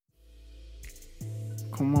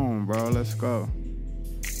come on, bro, let's go.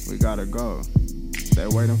 We gotta go. They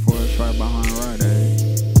waiting for us right behind Rite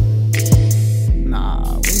Aid.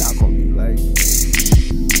 Nah, we not gonna be late.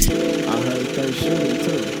 I heard they shooting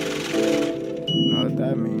too. You know what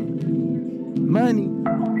that mean? Money.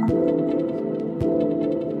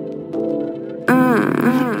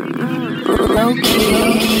 Lowkey.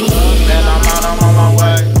 And I'm out, I'm on my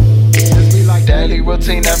way. This be like daily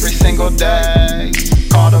routine every single day.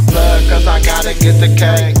 Call the plug cause I gotta get the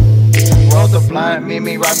cake. Roll the blunt, meet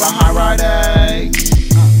me right behind Rite Aid.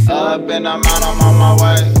 Up and I'm out, I'm on my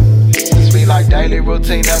way. This be like daily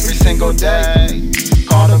routine every single day.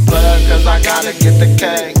 Call the plug cause I gotta get the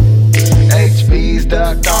cake. HB's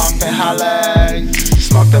ducked off in Halle.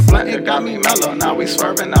 Smoke the blunt, it got me mellow. Now we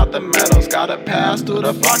swerving out the metals. Gotta pass through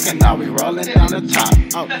the block and now we rolling down the top.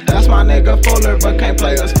 Oh, that's my nigga Fuller, but can't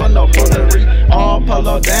play us for no foolery. All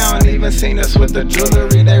polo down, even seen us with the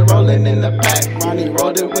jewelry. They rolling in the pack, Ronnie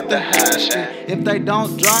rolled it with the hash. And if they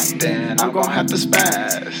don't drop, then I'm gon' have to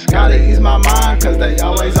spaz. Gotta ease my mind, cause they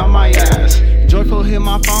always on my ass. Joyful hit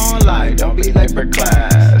my phone like, don't be late for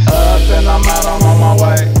class. Up and I'm out, I'm on my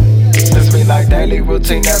way. This be like daily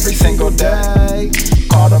routine every single day.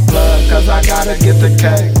 Call the plug cause I gotta get the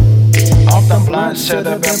cake. Off them blunts,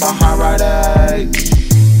 should've been behind Rite Aid.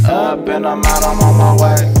 Up and I'm out, I'm on my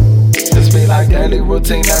way. This be like daily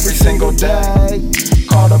routine every single day.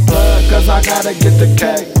 Call the plug cause I gotta get the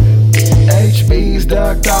cake. HB's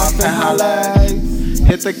ducked off in Halle.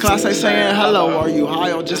 Hit the class, they saying hello, are you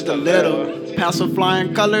high or just a little? Pass with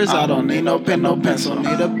flying colors, I don't need no pen, no pencil.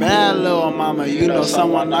 Need a bad little mama, you know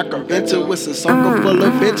someone I can vent to. It's a circle full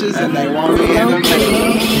of bitches and they want me in the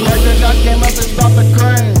middle. Record that came up and stopped the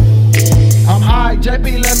crane. I'm high,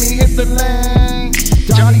 JP, let me hit the lane.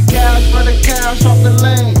 Johnny Cash for the cash off the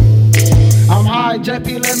lane. I'm high,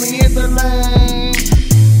 JP, let me hit the lane.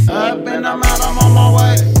 Up and I'm out, I'm on my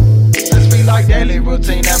way. This be like daily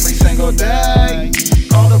routine every single day.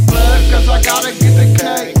 Call the plug cause I gotta get the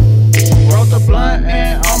cake. Roll the blunt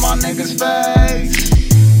and on my niggas' face.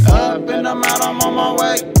 Up and I'm out, I'm on my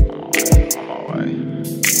way.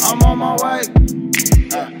 I'm on my way.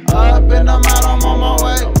 Up and I'm out, I'm on my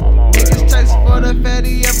way. Niggas taste for the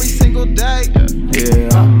fatty every single day.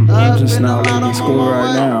 Yeah, I'm just now leaving school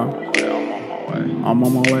right now. I'm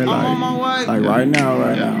on my way, like right now,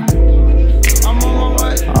 I'm on my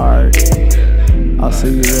way. Alright, I'll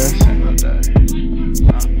see you there.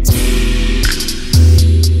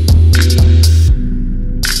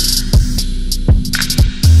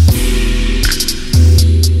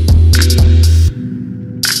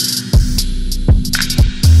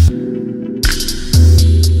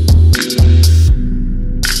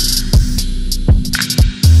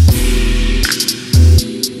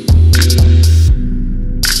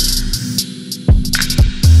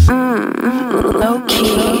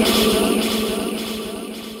 Lowkey.